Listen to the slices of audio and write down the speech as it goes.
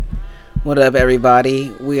What up,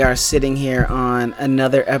 everybody? We are sitting here on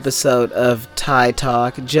another episode of Ty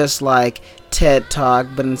Talk, just like TED Talk,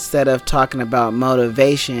 but instead of talking about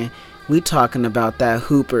motivation, we talking about that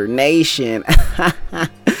Hooper Nation.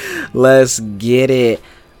 Let's get it.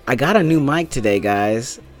 I got a new mic today,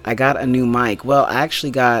 guys. I got a new mic. Well, I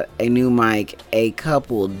actually got a new mic a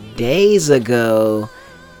couple days ago,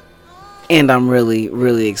 and I'm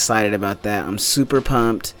really excited about that. I'm super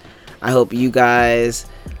pumped. I hope you guys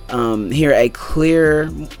hear a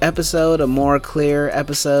more clear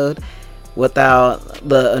episode without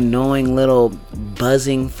the annoying little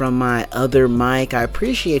buzzing from my other mic. I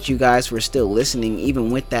appreciate you guys for still listening,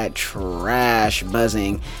 even with that trash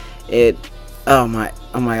buzzing. Oh my,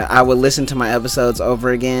 I would listen to my episodes over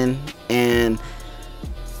again, and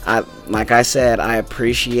like I said, I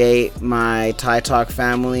appreciate my Ty Talk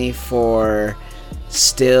family for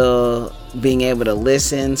still being able to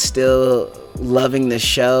listen, still loving the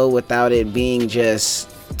show without it being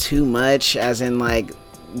just too much, as in like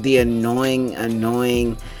the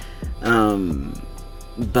annoying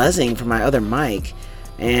buzzing from my other mic.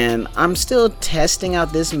 And I'm still testing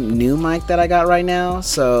out this new mic that I got right now,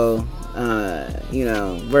 so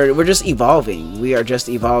we're just evolving. We are just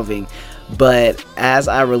evolving. But as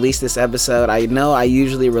I release this episode, I know I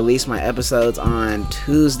usually release my episodes on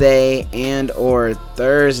Tuesday and or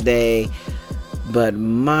Thursday, but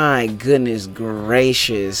my goodness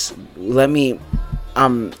gracious, I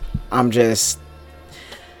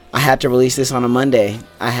had to release this on a Monday.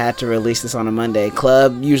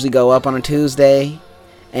 Club usually go up on a Tuesday,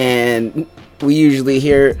 and we usually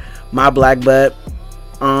hear my black butt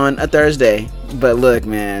on a Thursday. But look,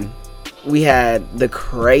 man, we had the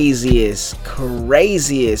craziest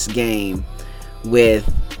game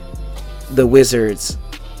with the Wizards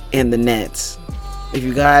and the Nets. If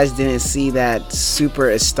you guys didn't see that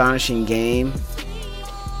super astonishing game,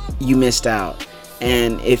 you missed out.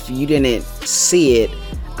 And if you didn't see it,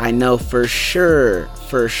 I know for sure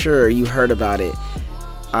you heard about it.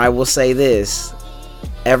 I will say this: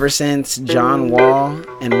 ever since John Wall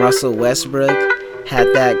and Russell Westbrook had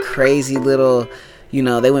that crazy little,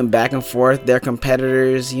 they went back and forth, their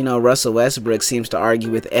competitors, Russell Westbrook seems to argue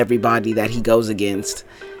with everybody that he goes against.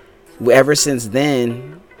 Ever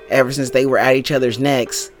since they were at each other's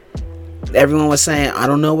necks, everyone was saying, I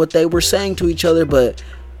don't know what they were saying to each other, but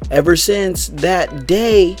ever since that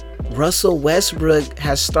day, Russell Westbrook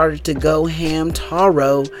has started to go ham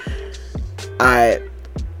taro.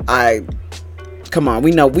 Come on,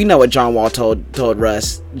 we know what John Wall told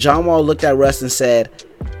Russ. John Wall looked at Russ and said,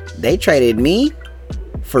 they traded me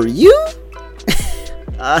for you?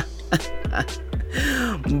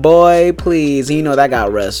 Boy, please. That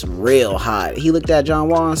got Russ real hot. He looked at John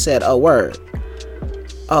Wall and said, oh, word.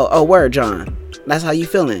 Oh, word, John. That's how you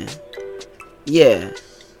feeling? Yeah,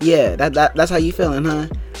 that's how you feeling, huh?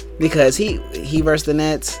 Because he versus the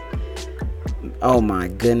Nets. Oh my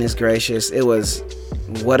goodness gracious. It was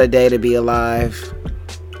what a day to be alive.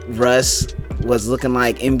 Russ was looking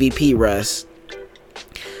like MVP Russ.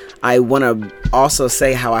 I want to also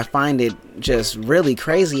say how I find it just really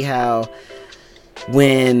crazy how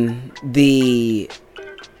when the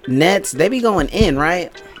Nets, they be going in,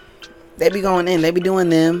 right? They be doing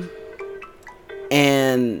them.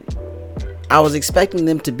 And I was expecting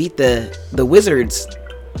them to beat the Wizards,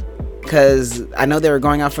 because I know they were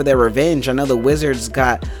going out for their revenge. I know the Wizards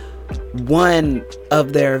got one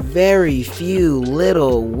of their very few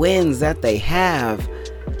little wins that they have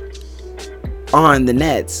on the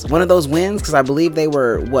Nets. One of those wins, because I believe they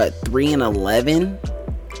were 3-11.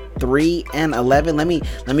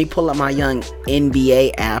 Let me pull up my young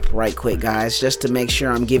NBA app right quick, guys, just to make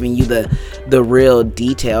sure I'm giving you the real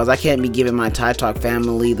details. I can't be giving my Ty Talk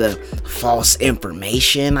family the false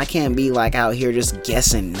information. I can't be like out here just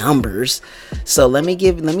guessing numbers. So let me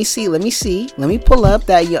see. Let me pull up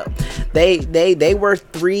that they were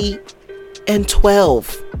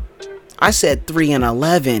 3-12. I said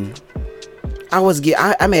 3-11.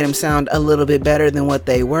 I made them sound a little bit better than what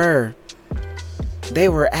they were. They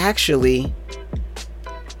were actually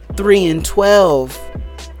 3-12.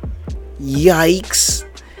 Yikes.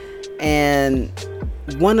 And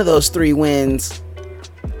one of those 3 wins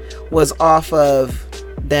was off of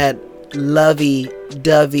that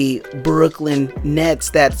lovey-dovey Brooklyn Nets,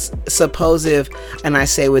 that's supposed, and I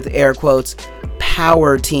say with air quotes,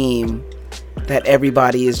 power team that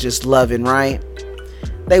everybody is just loving, right?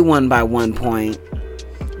 They won by 1 point.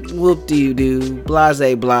 Whoop-de-doo,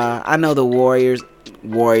 blase blah. I know the Warriors,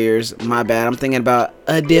 my bad. I'm thinking about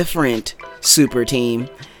a different super team.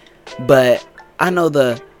 But I know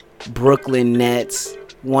the Brooklyn Nets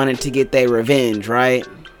wanted to get their revenge, right?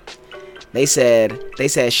 They said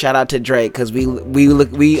shout out to Drake because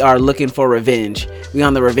we are looking for revenge. We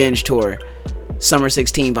on the revenge tour, Summer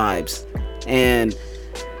 16 vibes, and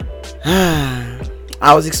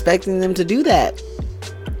I was expecting them to do that,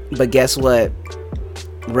 but guess what?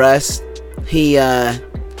 Russ, he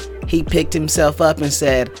picked himself up and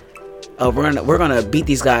said, "Oh, we're gonna beat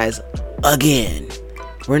these guys again.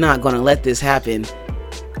 We're not gonna let this happen,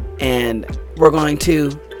 and we're going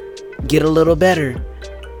to get a little better."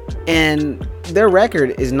 And their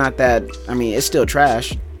record is not that, I mean, it's still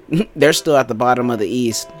trash. They're still at the bottom of the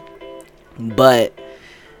East. But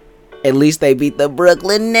at least they beat the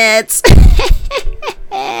Brooklyn Nets.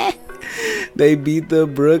 They beat the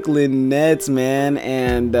Brooklyn Nets, man.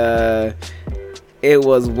 And it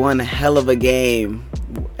was one hell of a game.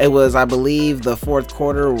 It was, I believe, the fourth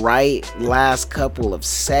quarter, right last couple of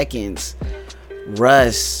seconds.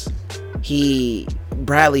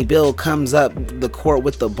 Bradley Beal comes up the court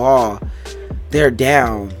with the ball. They're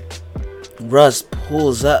down. Bradley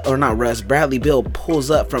Beal pulls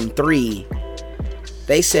up from 3.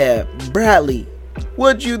 They said, "Bradley,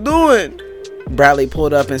 what you doing?" Bradley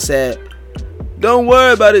pulled up and said, "Don't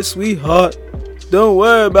worry about it, sweetheart. Don't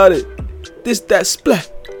worry about it. This, that,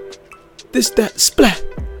 splat.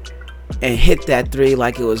 And hit that 3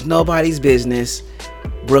 like it was nobody's business.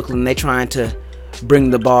 Brooklyn, they trying to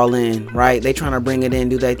bring the ball in, right? They trying to bring it in,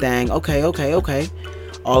 do their thing. Okay.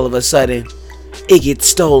 All of a sudden, it gets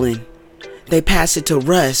stolen. They pass it to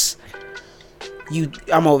Russ.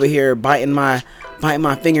 I'm over here biting my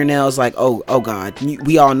fingernails like, oh God.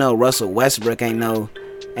 We all know Russell Westbrook ain't no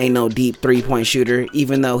deep 3-point shooter,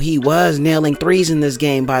 even though he was nailing threes in this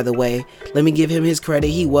game, by the way. Let me give him his credit.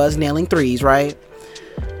 He was nailing threes, right?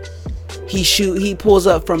 He pulls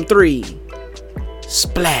up from 3.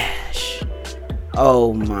 Splash.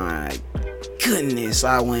 Oh my goodness,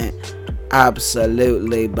 I went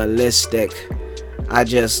absolutely ballistic. I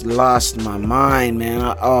just lost my mind,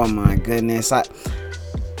 man. Oh my goodness. I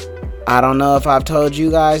don't know if I've told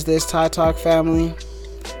you guys this, Ty Talk family,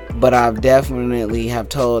 but I've definitely have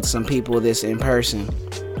told some people this in person.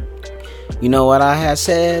 You know what I had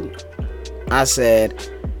said? I said,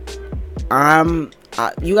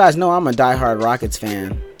 you guys know I'm a diehard Rockets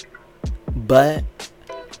fan, but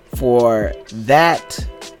for that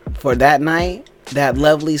night, that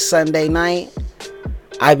lovely Sunday night,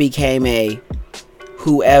 I became a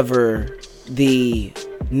whoever the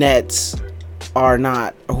Nets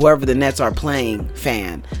are playing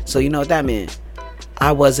fan. So you know what that meant?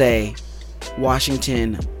 I was a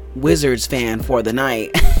Washington Wizards fan for the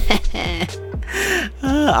night.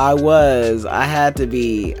 I had to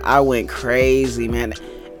be. I went crazy, man.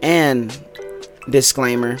 And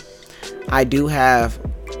disclaimer, I do have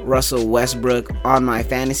Russell Westbrook on my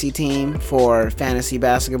fantasy team for fantasy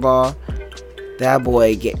basketball. That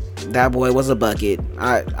boy was a bucket.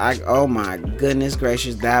 Oh my goodness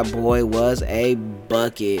gracious, that boy was a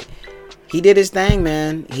bucket. He did his thing,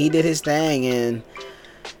 man. He did his thing, and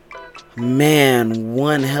man,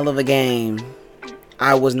 one hell of a game.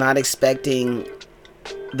 I was not expecting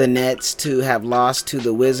the Nets to have lost to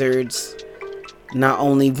the Wizards, not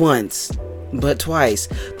only once, but twice.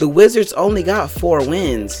 The Wizards only got 4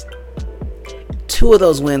 wins. 2 of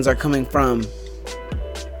those wins are coming from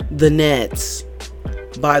the Nets.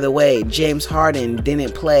 By the way, James Harden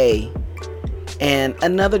didn't play. And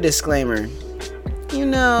another disclaimer, you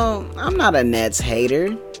know, I'm not a Nets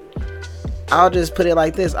hater. I'll just put it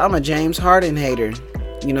like this. I'm a James Harden hater.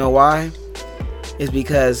 You know why? It's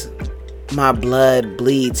because my blood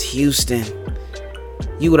bleeds Houston.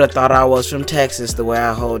 You would have thought I was from Texas the way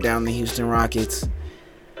I hold down the Houston Rockets.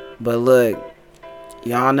 But look,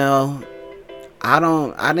 y'all know, I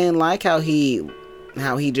didn't like how he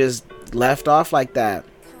just left off like that.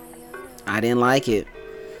 I didn't like it.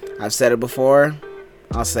 I've said it before.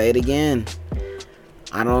 I'll say it again.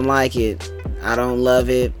 I don't like it. I don't love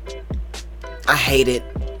it. I hate it.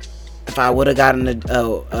 If I would have gotten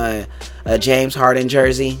a James Harden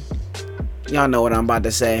jersey, y'all know what I'm about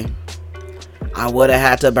to say, I would have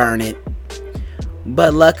had to burn it.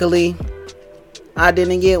 But luckily, I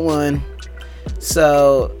didn't get one.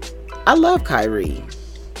 So, I love Kyrie.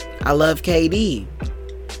 I love KD.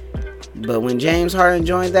 But when James Harden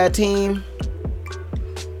joined that team,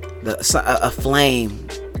 a flame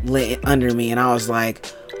lit under me, and I was like,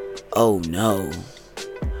 oh no.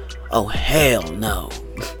 Oh hell no.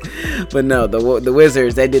 But no, the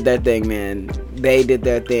Wizards, they did their thing, man. They did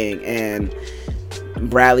their thing. And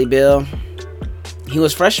Bradley Beal, he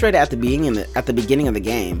was frustrated at the beginning of the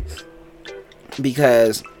game,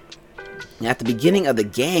 because at the beginning of the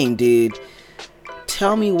game, dude,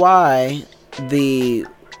 tell me why the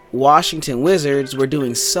Washington Wizards were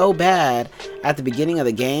doing so bad at the beginning of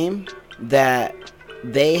the game that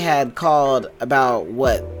they had called about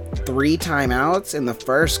 3 timeouts in the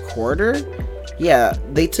first quarter. Yeah,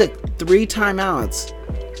 they took 3 timeouts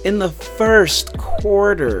in the first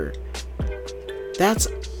quarter.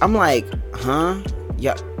 I'm like, huh?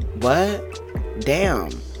 Yeah, what? Damn.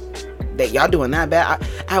 That y'all doing that bad?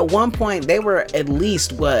 At one point, they were at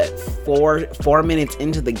least 4 minutes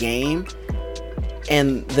into the game,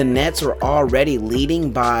 and the Nets were already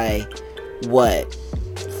leading by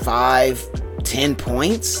 5-10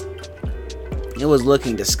 points. It was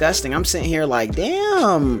looking disgusting. I'm sitting here like,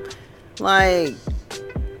 damn. Like,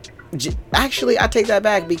 actually, I take that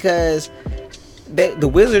back, because the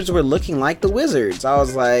Wizards were looking like the Wizards. I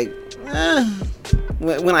was like,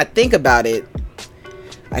 when I think about it,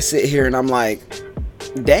 I sit here and I'm like,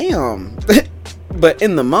 damn. But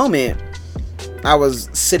in the moment, I was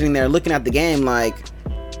sitting there looking at the game like,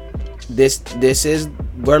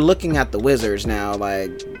 we're looking at the Wizards now.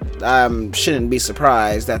 Like, I shouldn't be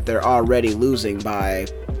surprised that they're already losing by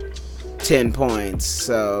 10 points.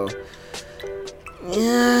 So,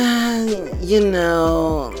 yeah,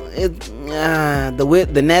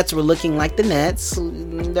 the Nets were looking like the Nets.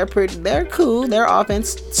 They're cool. Their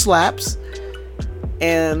offense slaps.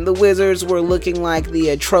 And the Wizards were looking like the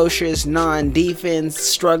atrocious, non-defense,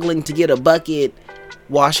 struggling to get a bucket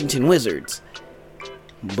Washington Wizards.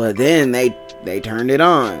 But then they turned it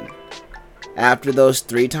on. After those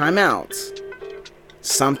 3 timeouts,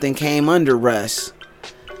 something came under Russ.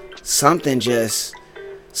 Someone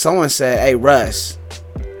said, hey, Russ,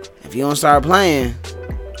 if you don't start playing,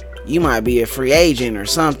 you might be a free agent or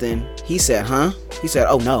something. He said, huh? He said,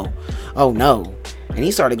 oh no. And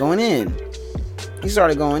he started going in.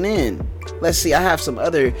 Let's see, I have some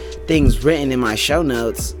other things written in my show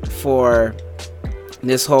notes for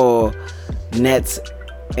this whole Nets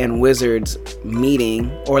and Wizards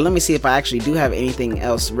meeting. Or let me see if I actually do have anything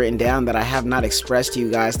else written down that I have not expressed to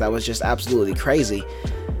you guys that was just absolutely crazy.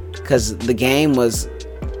 Because the game was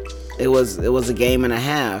a game and a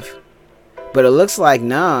half. But it looks like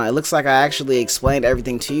I actually explained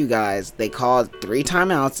everything to you guys. They called 3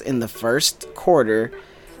 timeouts in the first quarter,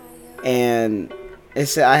 and it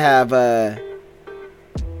said I have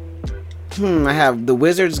the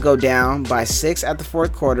Wizards go down by 6 at the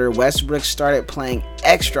fourth quarter. Westbrook started playing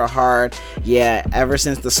extra hard. Yeah, ever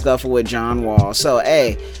since the scuffle with John Wall. So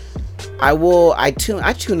hey, I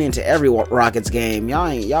tune into every Rockets game.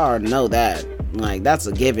 Y'all know that. Like, that's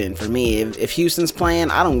a given for me. If Houston's playing,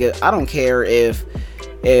 I don't care if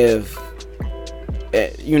this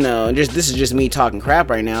is just me talking crap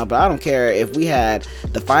right now, but I don't care if we had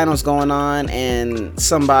the finals going on and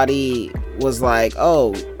somebody was like,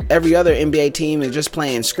 oh, every other NBA team is just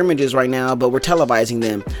playing scrimmages right now, but we're televising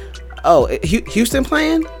them. Oh, Houston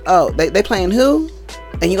playing? Oh, they playing who?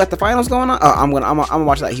 And you got the finals going on? Oh, I'm gonna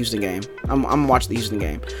watch that Houston game. I'm gonna watch the Houston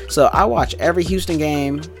game. So I watch every Houston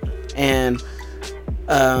game, and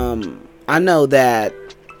I know that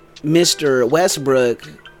Mr. Westbrook,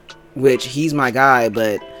 which he's my guy,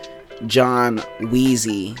 but John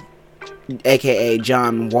Weezy, aka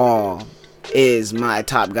John Wall, is my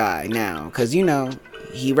top guy now, because he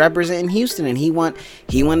representing Houston, and he want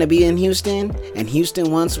to be in Houston, and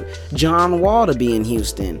Houston wants John Wall to be in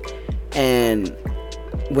Houston. And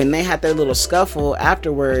when they had their little scuffle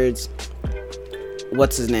afterwards,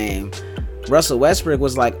 what's his name? Russell Westbrook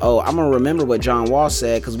was like, oh, I'm gonna remember what John Wall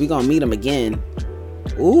said, because we gonna meet him again.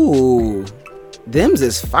 Ooh, them's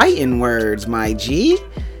is fighting words, my G.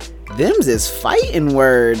 Them's is fighting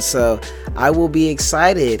words. So I will be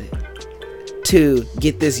excited to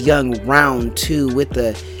get this young round 2 with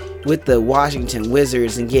the Washington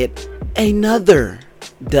Wizards and get another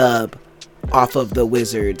dub off of the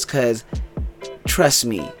Wizards, because trust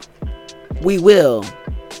me, we will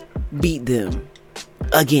beat them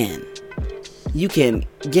again. You can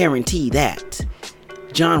guarantee that.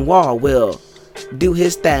 John Wall will do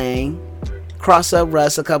his thing, cross up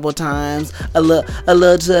Russ a couple times, a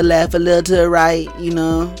little to the left, a little to the right,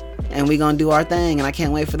 and we gonna do our thing. And I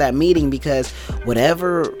can't wait for that meeting, because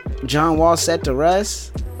whatever John Wall said to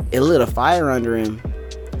Russ, it lit a fire under him.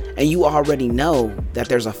 And you already know that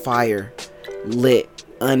there's a fire lit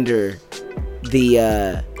under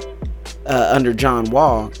under John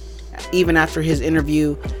Wall. Even after his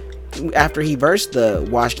interview, after he versed the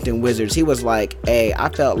Washington Wizards, he was like, hey, I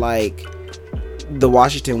felt like the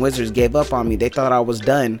Washington Wizards gave up on me. They thought I was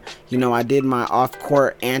done. I did my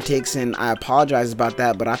off-court antics, and I apologize about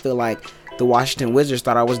that, but I feel like the Washington Wizards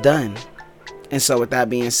thought I was done. And so with that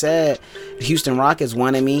being said, the Houston Rockets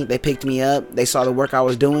wanted me. They picked me up. They saw the work I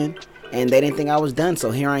was doing, and they didn't think I was done.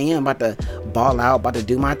 So here I am, about to ball out, about to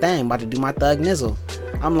do my thing, about to do my thug nizzle.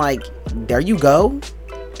 I'm like, there you go,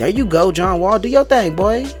 John Wall, do your thing,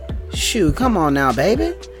 boy. Shoot, come on now,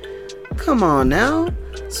 baby, come on now.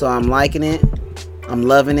 So I'm liking it, I'm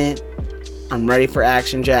loving it, I'm ready for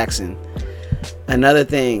Action Jackson. Another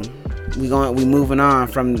thing, we moving on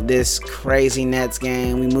from this crazy Nets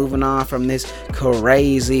game. We moving on from this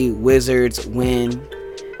crazy Wizards win.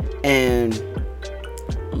 And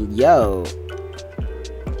yo,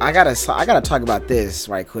 I gotta talk about this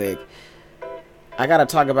right quick. I gotta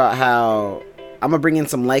talk about how I'm gonna bring in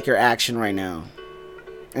some Laker action right now,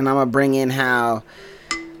 and I'm gonna bring in how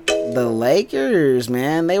the Lakers,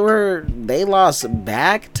 man, they lost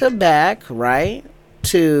back to back, right?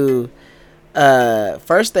 To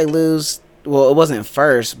first they lose. Well, it wasn't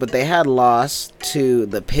first, but they had lost to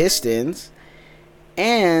the Pistons,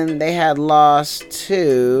 and they had lost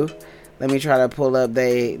to. Let me try to pull up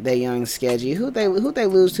they young sketchy. Who they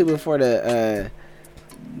lose to before the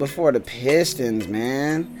Pistons,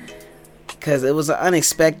 man? Because it was an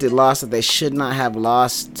unexpected loss that they should not have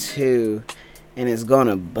lost to, and it's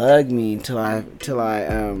gonna bug me till I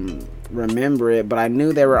remember it. But I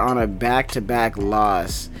knew they were on a back-to-back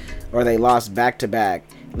loss, or they lost back-to-back.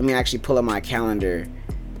 Let me actually pull up my calendar,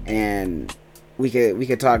 and we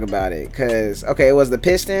could talk about it. Because, okay, it was the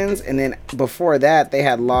Pistons, and then before that, they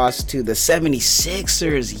had lost to the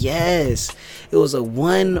 76ers. Yes, it was a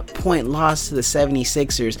 1-point loss to the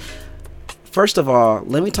 76ers. First of all,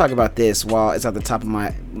 let me talk about this while it's at the top of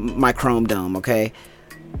my Chrome Dome, okay?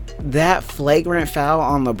 That flagrant foul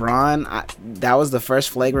on LeBron, that was the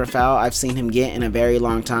first flagrant foul I've seen him get in a very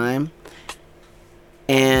long time.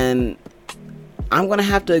 And I'm going to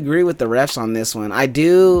have to agree with the refs on this one. I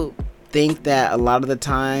do think that a lot of the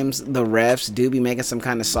times the refs do be making some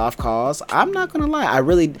kind of soft calls. I'm not going to lie.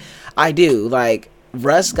 I do. Like,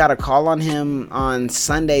 Russ got a call on him on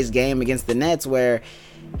Sunday's game against the Nets where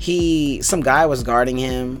some guy was guarding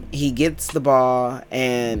him. He gets the ball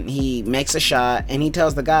and he makes a shot, and he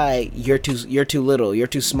tells the guy, you're too little, you're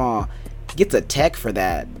too small. Gets a tech for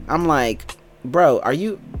that. I'm like, bro, are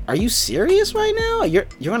you serious right now? You're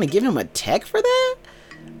gonna give him a tech for that?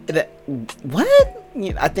 What?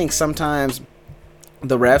 I think sometimes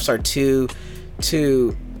the refs are too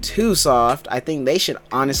soft. I think they should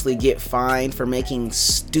honestly get fined for making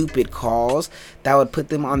stupid calls that would put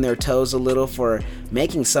them on their toes a little for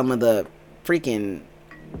making some of the freaking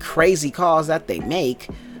crazy calls that they make.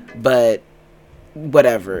 But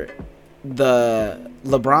whatever. The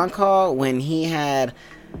LeBron call, when he had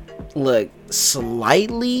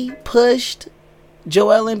slightly pushed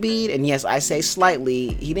Joel Embiid, and yes, I say slightly,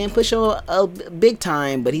 he didn't push him a big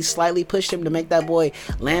time, but he slightly pushed him to make that boy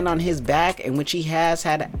land on his back, and which he has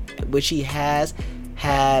had,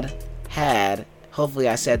 hopefully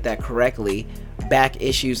I said that correctly, back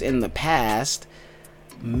issues in the past.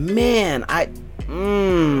 Man, I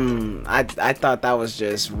thought that was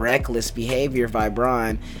just reckless behavior by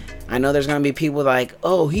Bron. I know there's gonna be people like,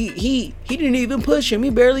 oh, he didn't even push him,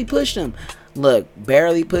 he barely pushed him. Look,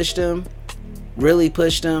 barely pushed him, really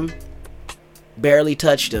pushed him, barely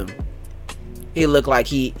touched him. He looked like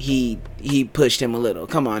he pushed him a little.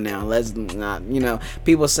 Come on now, let's not,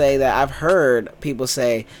 people say that. I've heard people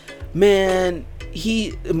say, man,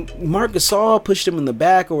 Marc Gasol pushed him in the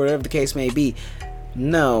back, or whatever the case may be.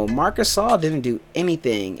 No, Marc Gasol didn't do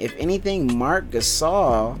anything. If anything, Marc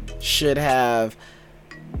Gasol should have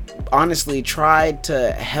honestly tried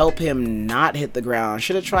to help him not hit the ground.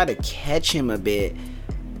 Should have tried to catch him a bit.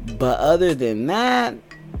 But other than that,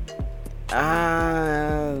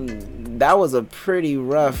 that was a pretty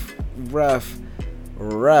rough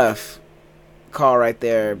call right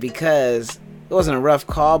there. Because it wasn't a rough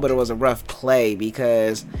call, but it was a rough play.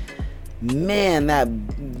 Because, man, that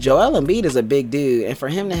Joel Embiid is a big dude, and for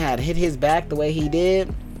him to have hit his back the way he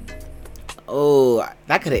did,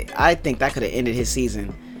 I think that could have ended his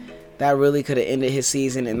season. That really could have ended his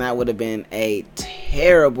season, and that would have been a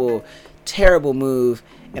terrible, terrible move,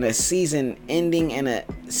 and a season ending, and a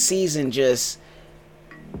season just,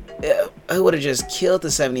 it would have just killed the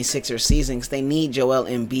 76ers season, because they need Joel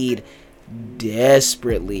Embiid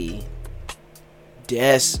desperately.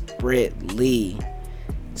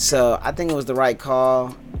 So I think it was the right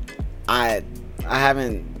call. I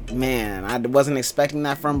wasn't expecting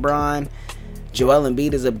that from Bron. Joel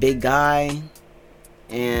Embiid is a big guy,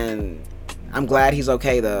 and I'm glad he's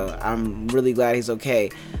okay, though. I'm really glad he's okay.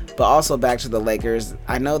 But also back to the Lakers.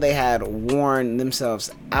 I know they had worn themselves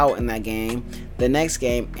out in that game. The next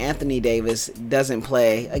game, Anthony Davis doesn't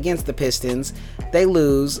play against the Pistons. They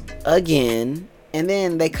lose again. And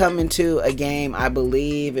then they come into a game, I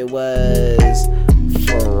believe it was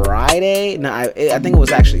Friday. No, I think it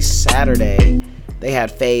was actually Saturday. They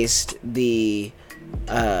had faced the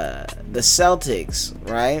Celtics,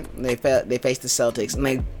 right? They faced the Celtics, and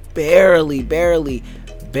they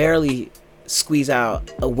barely squeeze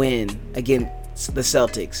out a win against the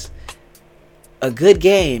Celtics. A good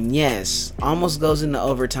game, yes. Almost goes into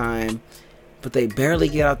overtime, but they barely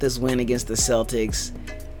get out this win against the Celtics.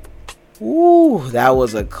 Ooh, that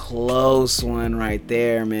was a close one right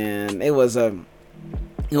there, man. It was a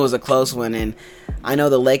close one, and I know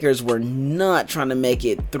the Lakers were not trying to make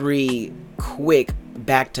it 3 quick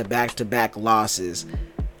back-to-back losses.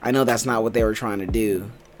 I know that's not what they were trying to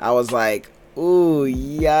do. I was like, ooh,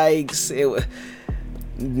 yikes.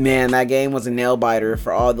 Man, that game was a nail-biter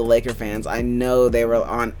for all the Laker fans. I know they were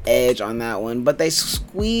on edge on that one, but they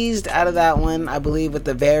squeezed out of that one, I believe, with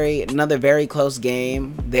another very close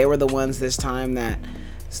game. They were the ones this time that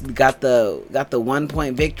got the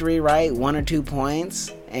 1-point victory, right? 1 or 2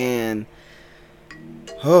 points, and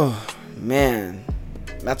oh man,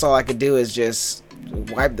 that's all I could do is just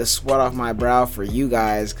wipe the sweat off my brow for you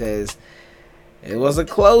guys, because it was a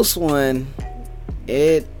close one.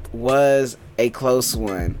 It was a close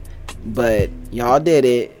one, but y'all did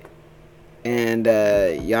it, and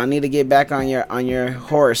y'all need to get back on your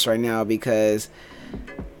horse right now, because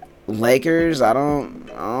Lakers, I don't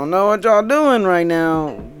know what y'all doing right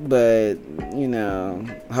now, but you know,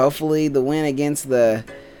 hopefully the win against the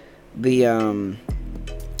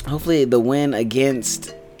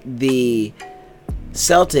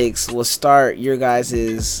Celtics will start your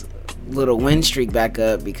guys' little win streak back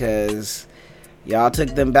up, because y'all took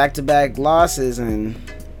them back-to-back losses and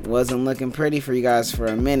wasn't looking pretty for you guys for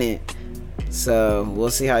a minute. So we'll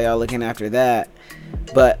see how y'all looking after that.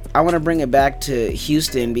 But I want to bring it back to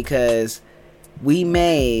Houston, because we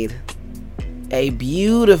made a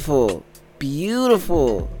beautiful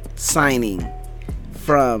signing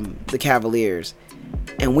from the Cavaliers,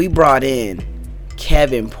 and we brought in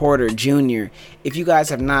Kevin Porter Jr. If you guys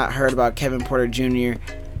have not heard about Kevin Porter Jr.,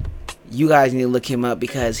 you guys need to look him up,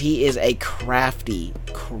 because he is a crafty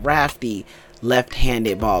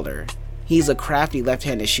left-handed baller. He's a crafty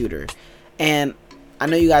left-handed shooter. And I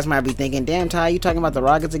know you guys might be thinking, damn, Ty, you talking about the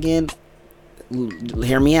Rockets again?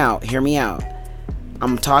 Hear me out. I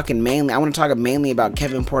want to talk mainly about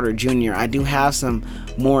Kevin Porter Jr. I do have some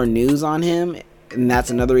more news on him, and that's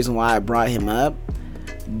another reason why I brought him up.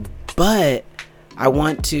 But I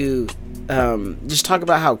want to just talk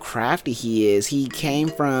about how crafty he is. He came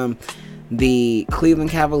from the Cleveland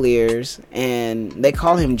Cavaliers, and they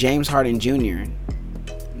call him James Harden Jr.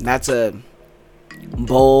 That's a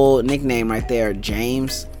bold nickname right there,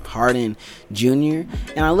 James Harden Jr.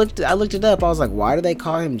 And I looked it up. I was like, why do they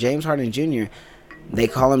call him James Harden Jr.? They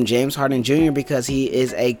call him James Harden Jr. because he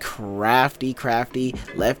is a crafty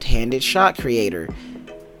left-handed shot creator.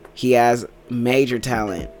 He has major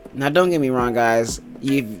talent. Now, don't get me wrong, guys.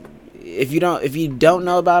 If you don't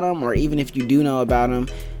know about him, or even if you do know about him,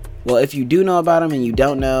 well, if you do know about him and you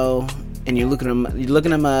don't know, and you're looking him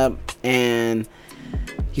up, and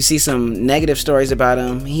you see some negative stories about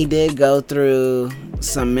him, he did go through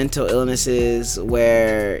some mental illnesses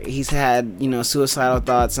where he's had, suicidal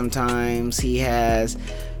thoughts sometimes. He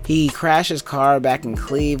crashed his car back in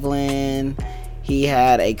Cleveland. He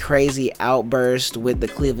had a crazy outburst with the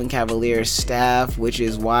Cleveland Cavaliers staff, which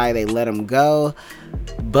is why they let him go.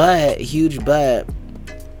 But, hey,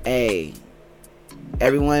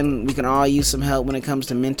 everyone, we can all use some help when it comes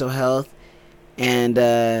to mental health. And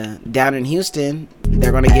down in Houston,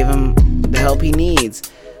 they're going to give him the help he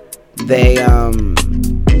needs.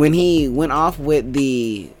 When he went off with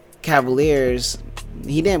the Cavaliers,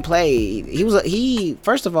 he didn't play.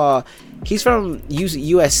 First of all, he's from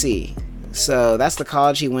USC. So that's the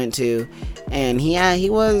college he went to, and he had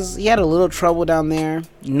a little trouble down there.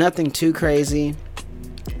 Nothing too crazy,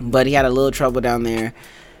 but he had a little trouble down there.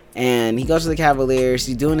 And he goes to the Cavaliers.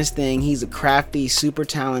 He's doing his thing. He's a crafty, super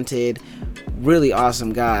talented, really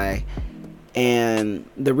awesome guy. And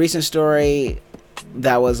the recent story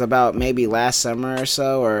that was about maybe last summer or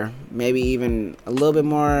so, or maybe even a little bit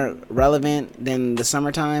more relevant than the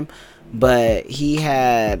summertime, but he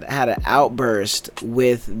had an outburst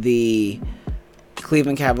with the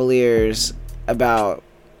Cleveland Cavaliers about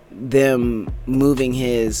them moving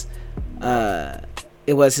his locker.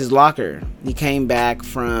 He came back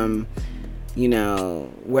from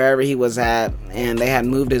wherever he was at, and they had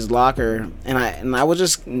moved his locker, and I was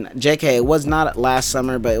just, JK, it was not last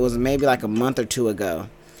summer, but it was maybe like a month or two ago.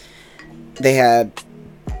 They had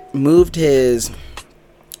moved his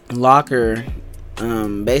locker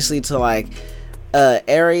basically to like a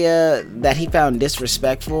area that he found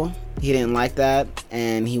disrespectful, He didn't like that,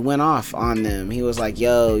 and he went off on them. He was like,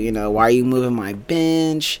 yo, why are you moving my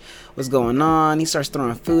bench? What's going on? He starts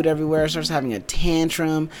throwing food everywhere, starts having a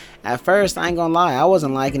tantrum. At first, I ain't gonna lie, I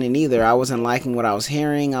wasn't liking it either. I wasn't liking what I was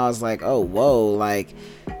hearing. I was like, oh, whoa, like,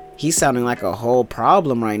 he's sounding like a whole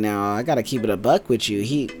problem right now. I gotta keep it a buck with you.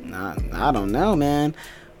 I don't know, man.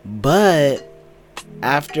 But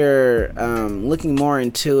after looking more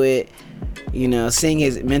into it, seeing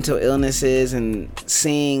his mental illnesses and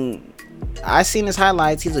I seen his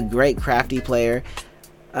highlights. He's a great crafty player.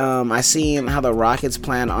 I seen how the Rockets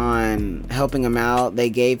plan on helping him out. They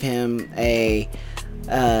gave him they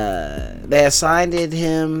assigned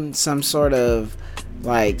him some sort of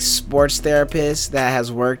like sports therapist that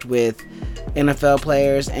has worked with NFL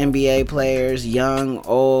players, NBA players, young,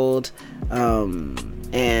 old,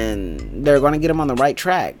 and they're going to get him on the right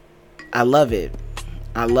track. I love it.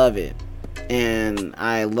 And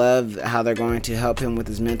I love how they're going to help him with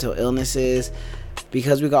his mental illnesses,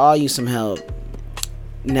 because we could all use some help.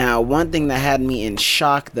 Now, one thing that had me in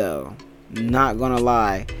shock, though, not gonna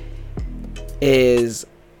lie, is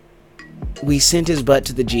we sent his butt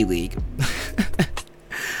to the G League.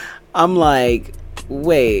 I'm like,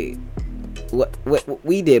 wait, what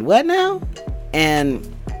we did what now?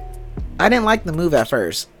 And I didn't like the move at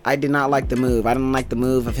first. I did not like the move. I didn't like the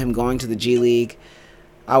move of him going to the G League.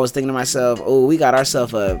 I was thinking to myself, oh, we got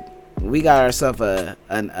ourselves a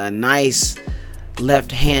nice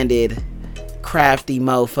left-handed crafty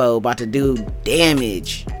mofo about to do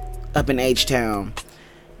damage up in H-Town.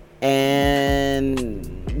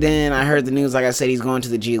 And then I heard the news, like I said, he's going to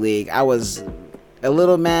the G League. I was a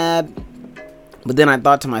little mad, but then I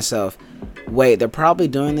thought to myself, wait, they're probably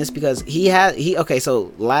doing this because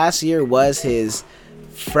so last year was his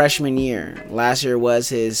freshman year. Last year was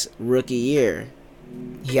his rookie year.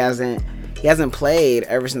 He hasn't played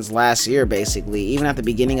ever since last year, basically. Even at the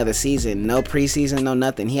beginning of the season, no preseason, no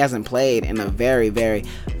nothing. He hasn't played in a very, very,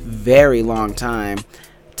 very long time.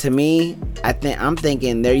 To me, I'm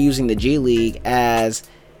thinking they're using the G League as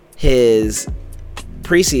his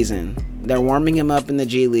preseason. They're warming him up in the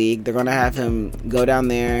G League. They're gonna have him go down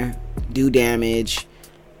there, do damage,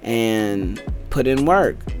 and put in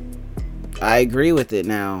work. I agree with it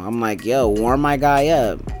now. I'm like, yo, warm my guy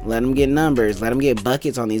up. Let him get numbers. Let him get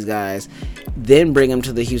buckets on these guys. Then bring him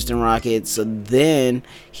to the Houston Rockets. So then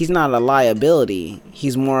he's not a liability.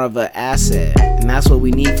 He's more of an asset. And that's what we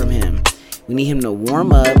need from him. We need him to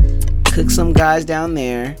warm up, cook some guys down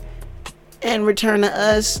there, and return to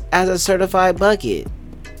us as a certified bucket.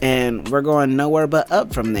 And we're going nowhere but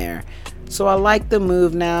up from there. So I like the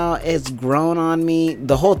move now. It's grown on me.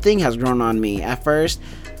 The whole thing has grown on me. At first,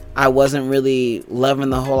 I wasn't really loving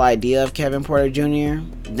the whole idea of Kevin Porter Jr.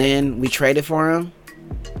 Then we traded for him.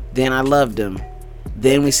 Then I loved him.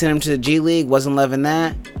 Then we sent him to the G League. Wasn't loving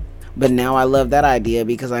that. But now I love that idea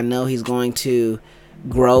because I know he's going to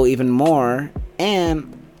grow even more.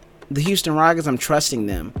 And the Houston Rockets, I'm trusting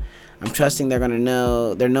them. I'm trusting they're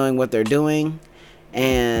knowing what they're doing.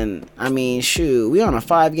 And I mean, shoot, we on a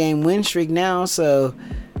 5-game win streak now. So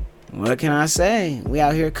what can I say? We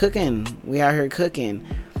out here cooking.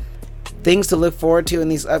 Things to look forward to in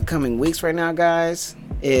these upcoming weeks right now, guys,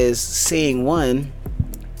 is seeing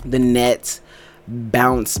the Nets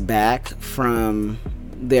bounce back from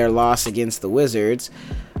their loss against the Wizards.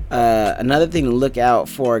 Another thing to look out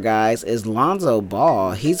for, guys, is Lonzo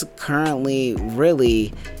Ball. He's currently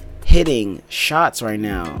really hitting shots right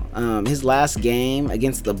now. His last game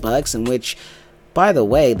against the Bucks, in which, by the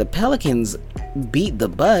way, the Pelicans beat the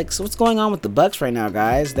Bucks. What's going on with the Bucks right now,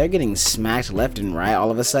 guys? They're getting smacked left and right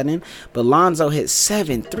all of a sudden. But Lonzo hit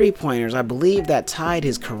 7 3-pointers. I believe that tied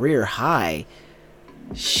his career high.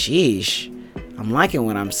 Sheesh. I'm liking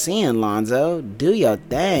what I'm seeing, Lonzo. Do your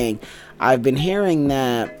thing. I've been hearing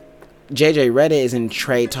that JJ Redick is in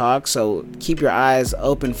trade talk, so keep your eyes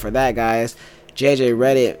open for that, guys. JJ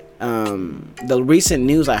Redick, the recent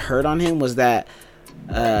news I heard on him was that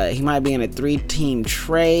he might be in a 3-team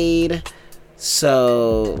trade.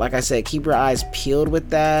 So, like I said, keep your eyes peeled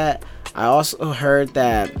with that. I also heard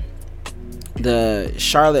that the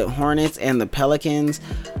Charlotte Hornets and the Pelicans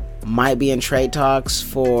might be in trade talks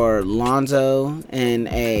for Lonzo and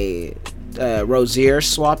a Rozier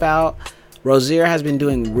swap out. Rozier has been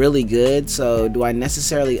doing really good, so do I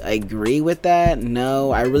necessarily agree with that?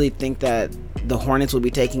 No, I really think that the Hornets will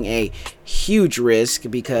be taking a huge risk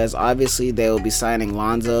because obviously they will be signing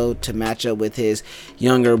Lonzo to match up with his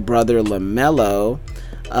younger brother LaMelo.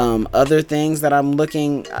 Other things that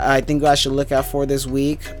I think I should look out for this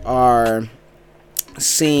week are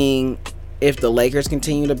seeing if the Lakers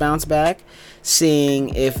continue to bounce back, seeing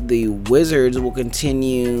if the Wizards will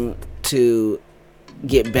continue to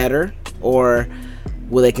get better, or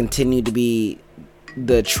will they continue to be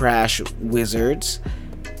the trash Wizards?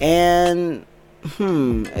 And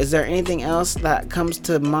is there anything else that comes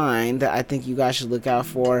to mind that I think you guys should look out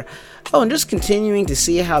for? Oh, and just continuing to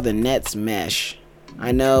see how the Nets mesh.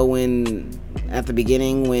 I know when at the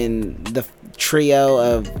beginning, when the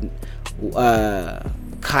trio of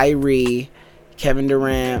Kyrie, Kevin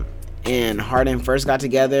Durant, and Harden first got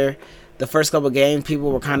together, the first couple games,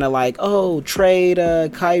 people were kind of like, oh, trade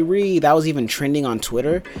Kyrie. That was even trending on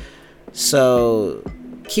Twitter. So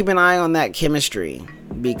keep an eye on that chemistry,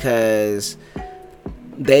 because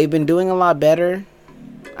they've been doing a lot better.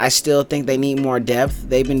 I still think they need more depth.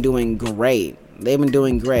 They've been doing great.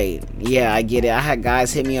 Yeah, I get it. I had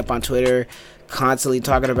guys hit me up on Twitter constantly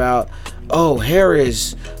talking about, oh,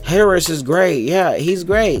 Harris is great. Yeah, he's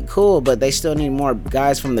great. Cool. But they still need more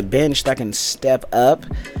guys from the bench that can step up.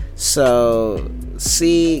 So,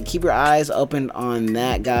 keep your eyes open on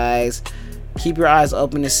that, guys. Keep your eyes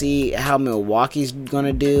open to see how Milwaukee's going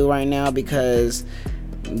to do right now, because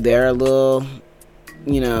they're a little,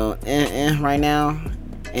 right now.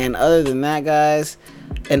 And other than that, guys,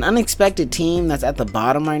 an unexpected team that's at the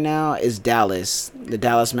bottom right now is Dallas, the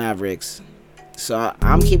Dallas Mavericks. So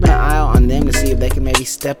I'm keeping an eye on them to see if they can maybe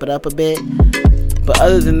step it up a bit. But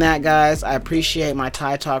other than that, guys, I appreciate my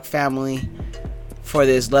Ty Talk family for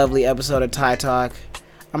this lovely episode of Ty Talk.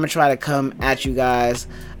 I'm going to try to come at you guys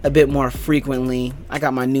a bit more frequently. I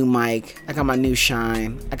got my new mic. I got my new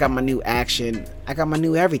shine. I got my new action. I got my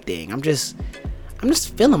new everything. I'm just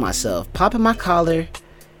feeling myself. Popping my collar.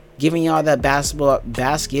 Giving y'all that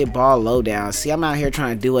basketball lowdown. See, I'm out here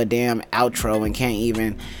trying to do a damn outro and can't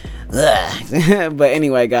even. But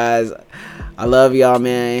anyway, guys, I love y'all,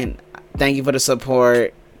 man. Thank you for the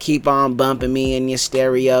support. Keep on bumping me in your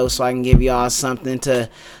stereo so I can give y'all something to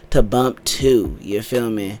bump to. You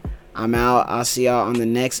feel me? I'm out. I'll see y'all on the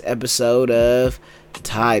next episode of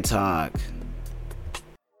Ty Talk.